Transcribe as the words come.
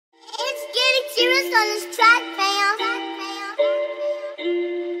beats on this track, fam.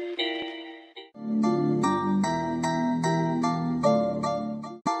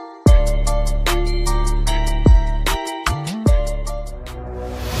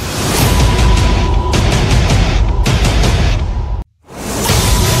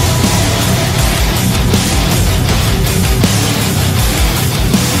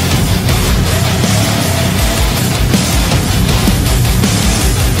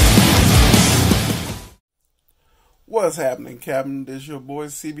 What's happening, Captain? This your boy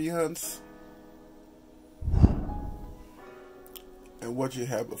CB Hunts. And what you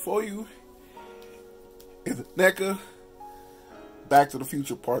have before you is Neca, Back to the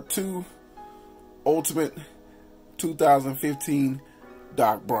Future Part 2, Ultimate 2015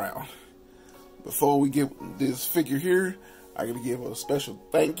 Doc Brown. Before we get this figure here, I gotta give a special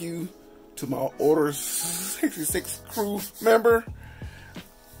thank you to my Order 66 crew member,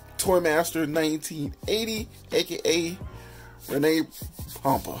 Toymaster 1980, aka Renee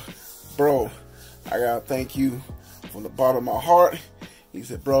Pompa. Bro, I gotta thank you from the bottom of my heart. He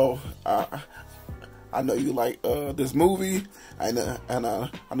said, bro, I know you like this movie, and I know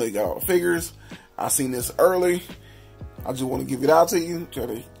you got all the figures. I seen this early. I just want to give it out to you, try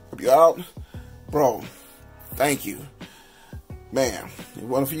to help you out. Bro, thank you. Man, if it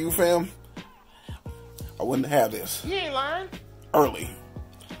wasn't for you, fam, I wouldn't have this. You ain't lying. Early.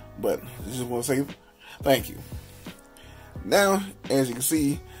 But I just want to say thank you. Now, as you can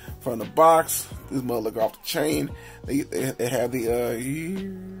see from the box, this mother look off the chain. They have the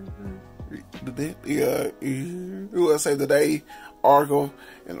USA Today article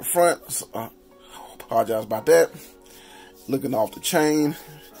in the front. So, apologize about that. Looking off the chain.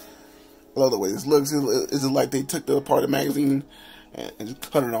 I love the way this looks. It's just like they took the part of the magazine and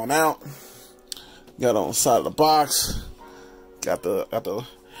just cut it on out. Got it on the side of the box. Got the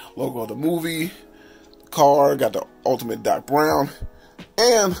logo of the movie, card, got the Ultimate Doc Brown,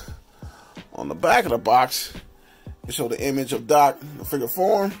 and on the back of the box, it showed the image of Doc in the figure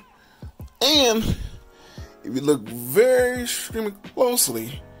form. And if you look very extremely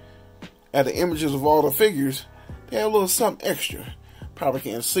closely at the images of all the figures, they have a little something extra. Probably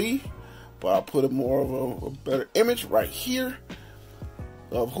can't see, but I'll put a more of a better image right here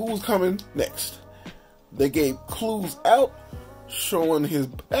of who's coming next. They gave clues out showing his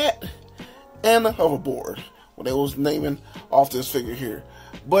bat and the hoverboard when they was naming off this figure here.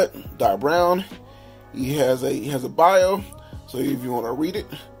 But Doc Brown, he has a bio, so if you want to read it,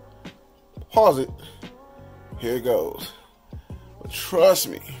 pause it. Here it goes. But trust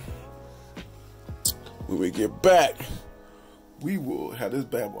me, when we get back, we will have this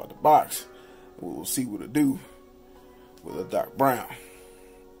bad boy out the box, and we will see what it do with a Doc Brown.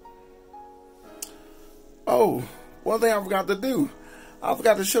 Oh, one thing I forgot to do. I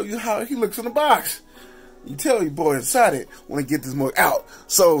forgot to show you how he looks in the box. You tell your boy excited when I get this mug out.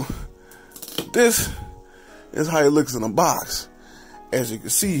 So, this is how he looks in the box. As you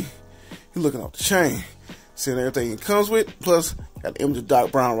can see, he's looking off the chain. Seeing everything he comes with. Plus, got the image of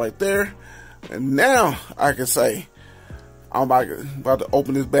Doc Brown right there. And now, I can say, I'm about to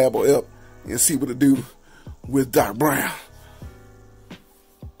open this bad boy up and see what it do with Doc Brown.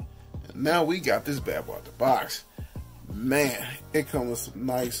 And now we got this bad boy out the box. Man, it comes with some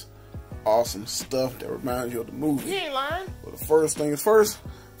nice, awesome stuff that reminds you of the movie. You ain't lying. But the first things first,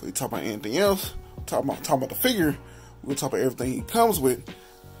 before we talk about anything else, talk about the figure, we'll talk about everything he comes with.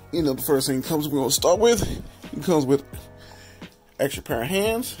 You know, the first thing we're going to start with, he comes with extra pair of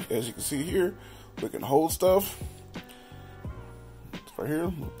hands, as you can see here. We can hold stuff. Right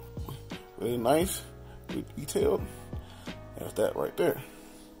here, really nice, really detailed. That's that right there.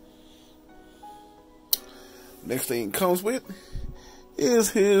 Next thing it comes with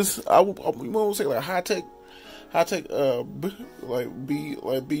is his, I would say like high tech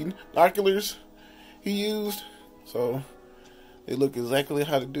binoculars he used. So they look exactly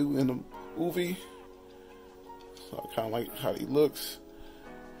how they do in the movie. So I kind of like how he looks.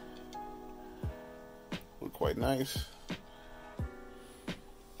 Look quite nice.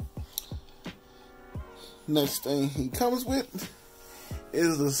 Next thing he comes with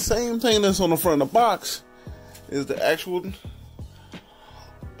is the same thing that's on the front of the box. Is the actual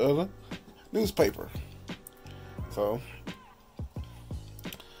newspaper. So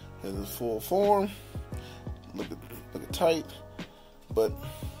it is full form. Look at tight, but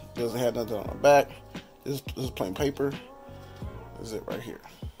doesn't have nothing on the back. This is plain paper. This is it right here.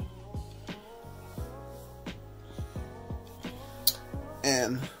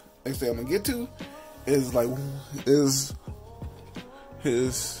 And next thing I'm gonna get to is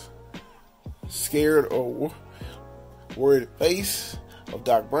his scared or worried face of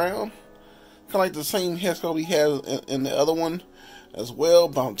Doc Brown. of like the same head sculpt he has in the other one as well.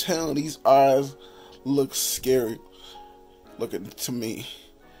 But I'm telling you, these eyes look scary looking to me.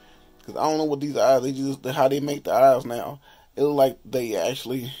 Because I don't know what these eyes, how they make the eyes now. It looks like they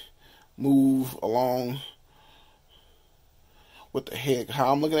actually move along with the head.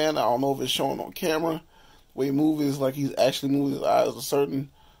 How I'm looking at it, I don't know if it's showing on camera. The way he moves is like he's actually moving his eyes a certain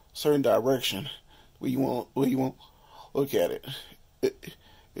direction. Where you want to look at it.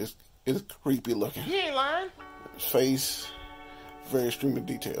 It's creepy looking. You ain't lying. His face, very extremely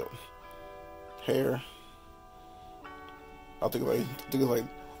detailed. Hair, I think it's like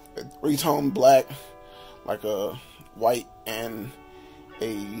three-tone black, like a white and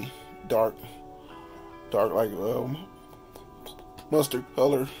a dark like mustard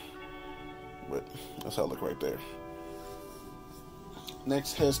color. But that's how it look right there.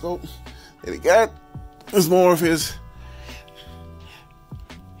 Next head sculpt that he got is more of his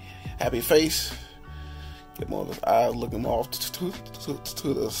happy face. Get more of his eyes looking off to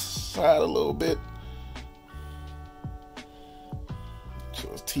the side a little bit. Show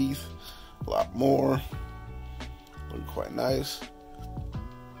his teeth a lot more. Looking quite nice.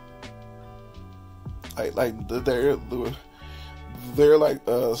 Like they're like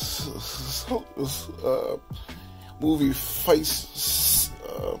movie face.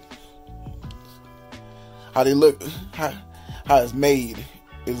 How they look, how it's made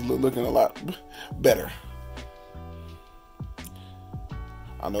is looking a lot better.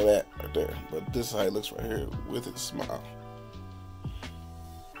 I know that right there, but this is how it looks right here with his smile.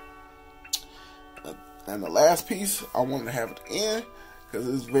 And the last piece I wanted to have at the end, because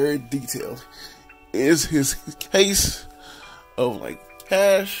it's very detailed, is his case of like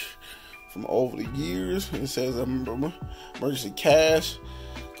cash from over the years. It says emergency cash,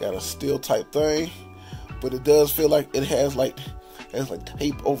 got a steel type thing, but it does feel like it has like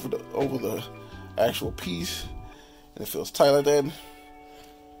tape over the actual piece, and it feels tight like that.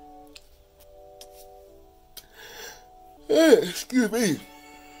 Excuse me.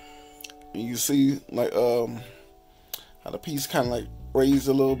 And you see like how the piece kind of like raised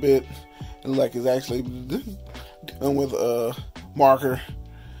a little bit, and like it's actually done with a marker,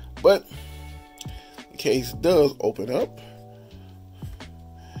 but the case does open up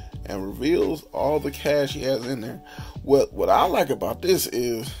and reveals all the cash he has in there. What I like about this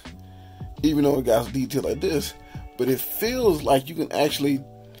is, even though it got detail like this, but it feels like you can actually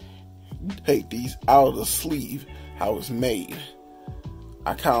take these out of the sleeve, how it's made.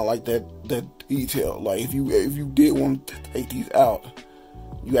 I kind of like that detail. Like if you did want to take these out,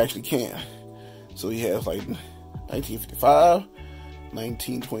 you actually can. So he has like 1955,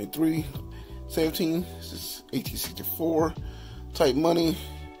 1923, 1864 type money,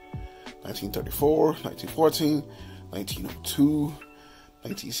 1934, 1914, 1902,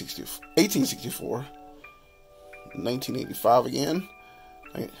 1864, 1985 again,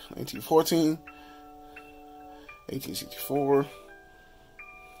 1914, 1864,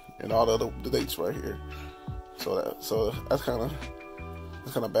 and all the other dates right here. So that's kind of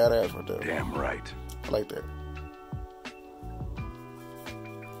badass right there. Damn right. I like that.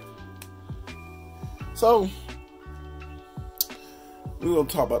 So we're gonna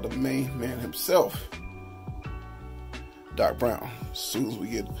talk about the main man himself, Doc Brown, as soon as we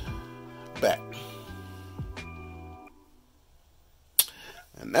get back.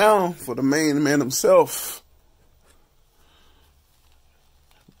 And now for the main man himself,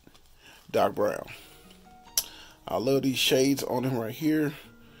 Doc Brown. I love these shades on him right here.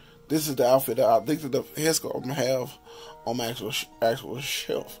 This is the outfit that I think that the head sculpt I'm gonna have on my actual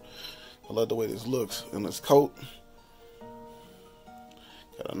shelf. I love the way this looks in this coat.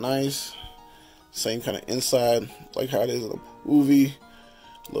 Got a nice, same kind of inside, like how it is in the movie.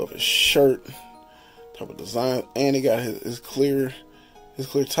 Love his shirt, type of design, and he got his clear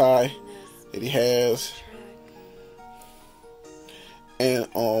tie that he has. And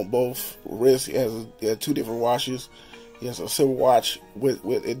on both wrists, he has two different watches. He has a silver watch with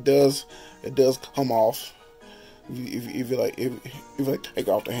it does come off. If you take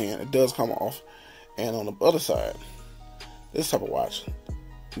off the hand, it does come off. And on the other side, this type of watch,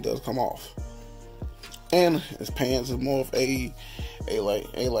 it does come off. And his pants is more of a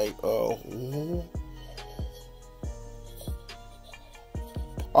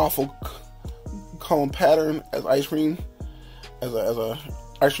awful cone pattern as ice cream. As a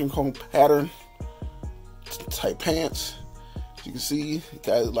ice cream cone pattern type pants. As you can see,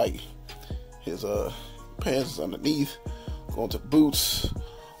 guys, like his pants is underneath, going to boots,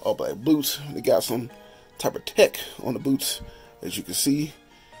 all black boots. They got some type of tech on the boots, as you can see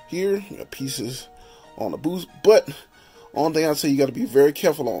here. You got pieces on the boots, but one thing I'd say you got to be very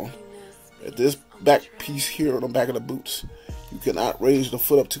careful on at this back piece here on the back of the boots. You cannot raise the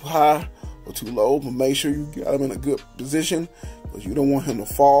foot up too high or too low, but make sure you got him in a good position, because you don't want him to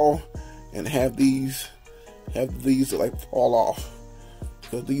fall and have these to like fall off,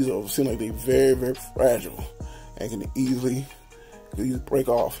 because these are seem like they're very, very fragile and can easily break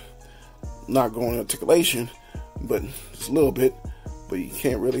off. Not going articulation, but just a little bit, but you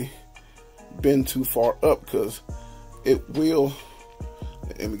can't really bend too far up, because it will.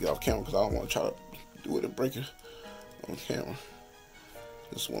 Let me get off camera because I don't want to try to do it and break it on camera.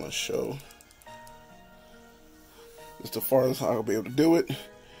 Just want to show it's the farthest I'll be able to do it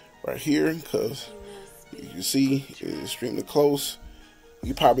right here, because you can see it's extremely close. He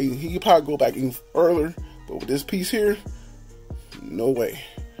could probably go back even further, but with this piece here, no way.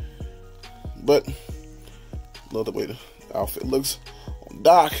 But love the way the outfit looks on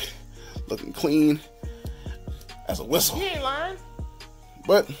Doc, looking clean as a whistle. He ain't lying.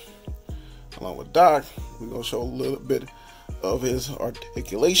 But along with Doc, we're gonna show a little bit of his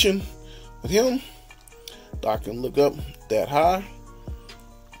articulation with him. Doc can look up that high,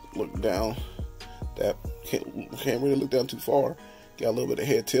 look down that can't really look down too far. Got a little bit of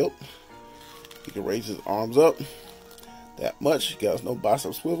head tilt. He can raise his arms up that much. He got no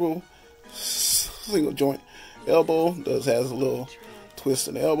bicep swivel. Single joint elbow. Has a little twist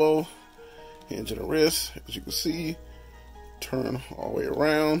in the elbow. Hinge in the wrist, as you can see. Turn all the way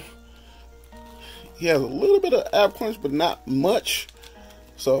around. He has a little bit of ab crunch, but not much.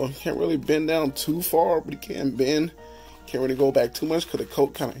 So he can't really bend down too far, but he can bend. Can't really go back too much because the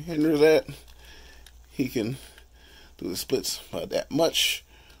coat kind of hinders that. He can do the splits by that much.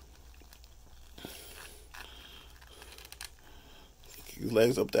 Keep his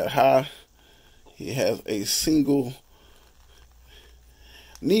legs up that high. He has a single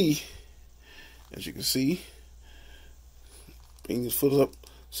knee, as you can see. Bring his foot up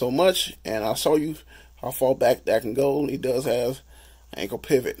so much, and I'll show you how far back that can go. He does have ankle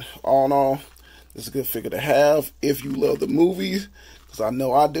pivot. All in all, this is a good figure to have if you love the movies, because I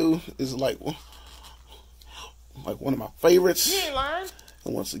know I do. This is like one of my favorites. He ain't lying.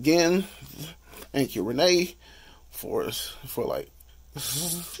 And once again, thank you, Renee, for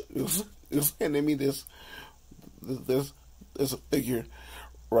sending me this figure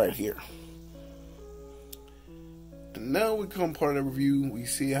right here. And now we come part of the review. We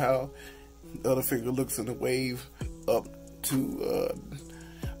see how the other figure looks in the wave up to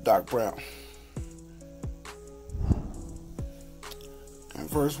Doc Brown. And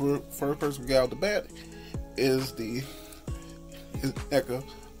first person we got out the bat is his Neca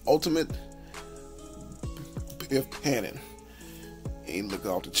Ultimate Biff Tannen. He look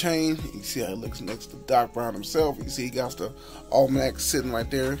off the chain. You see how he looks next to Doc Brown himself. You see he got the almanac sitting right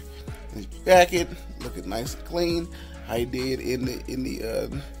there in his jacket, looking nice and clean. How he did in the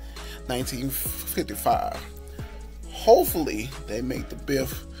 1955. Hopefully they make the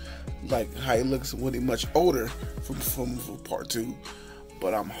Biff like how he looks when he's much older from part 2.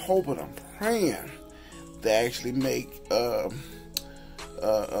 But I'm hoping, I'm praying they actually make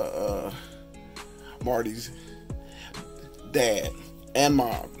Marty's dad and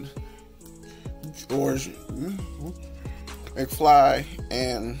mom, George Mcfly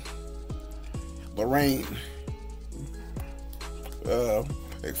and Lorraine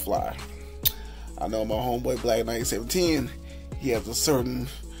Mcfly. I know my homeboy Black 1917, he has a certain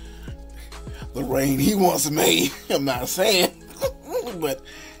Lorraine he wants to make. I'm not saying, but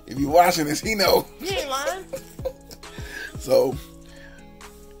if you're watching this, he know. He ain't lying. So,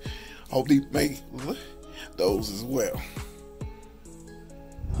 hope they make those as well.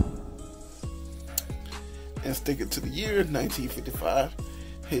 And sticking to the year 1955,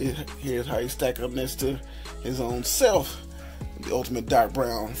 here's how he stack up next to his own self, the Ultimate Doc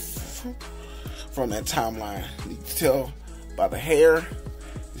Brown from that timeline. You can tell by the hair.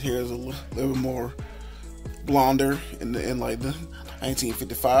 His hair is a little more blonder in like the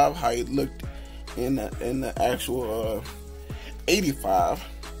 1955. How he looked in the actual 85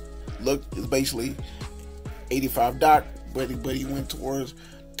 look is basically 85 Doc, but he went towards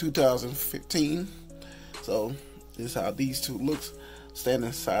 2015. So this is how these two looks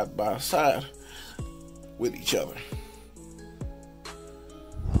standing side by side with each other.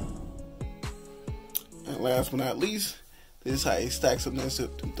 And last but not least, this is how he stacks up next to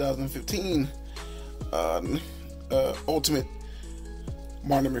 2015 Ultimate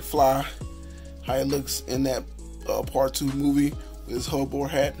Marty Mcfly. How he looks in that part 2 movie with his hobo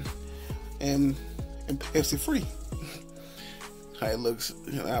hat and Pepsi free. How it looks.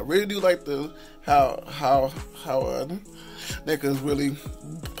 And I really do like how Neca is really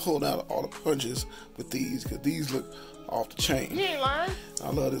pulling out all the punches with these, because these look off the chain. You ain't lying. I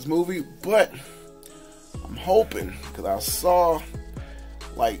love this movie, but I'm hoping, because I saw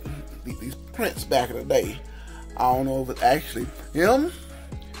like these prints back in the day. I don't know if it's actually him,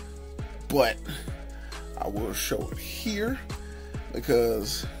 but I will show it here,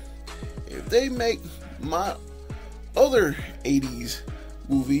 because if they make my other 80s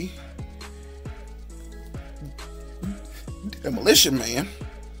movie, Demolition Man,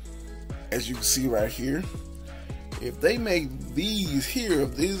 as you can see right here, if they make these here,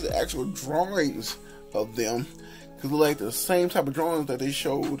 these actual drawings of them, because like the same type of drawings that they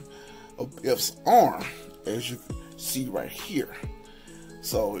showed of Biff's arm, as you can see right here.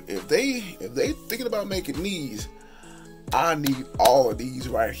 So if they thinking about making these, I need all of these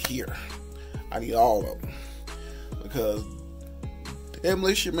right here. I need all of them, because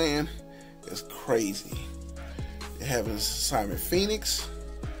Demolition Man is crazy. They're having Simon Phoenix,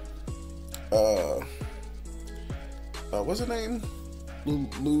 what's her name?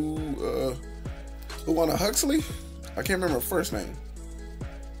 Luana Huxley? I can't remember her first name.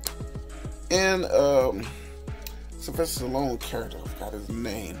 And Sylvester Stallone character, I forgot his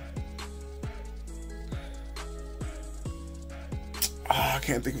name. I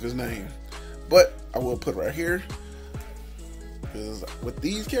can't think of his name. But I will put it right here, because with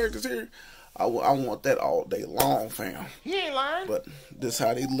these characters here, I want that all day long, fam. You ain't lying. But this is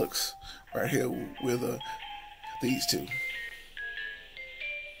how they looks right here with these two.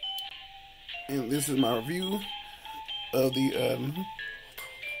 And this is my review of the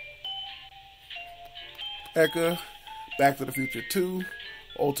Neca Back to the Future 2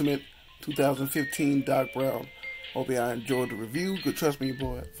 Ultimate 2015 Doc Brown. Hope y'all enjoyed the review. Good, trust me,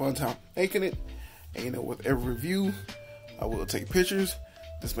 boy. Fun time making it. And you know, with every review, I will take pictures.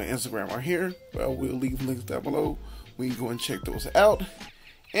 This is my Instagram right here, but I will leave links down below. We can go and check those out.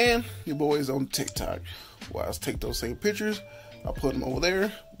 And your boy is on TikTok. Well, I take those same pictures, I put them over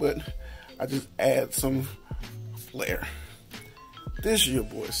there, but I just add some flair. This is your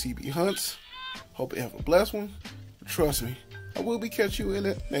boy CB Hunts. Hope you have a blessed one. Trust me, I will be catching you in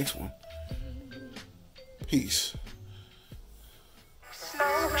the next one. Peace.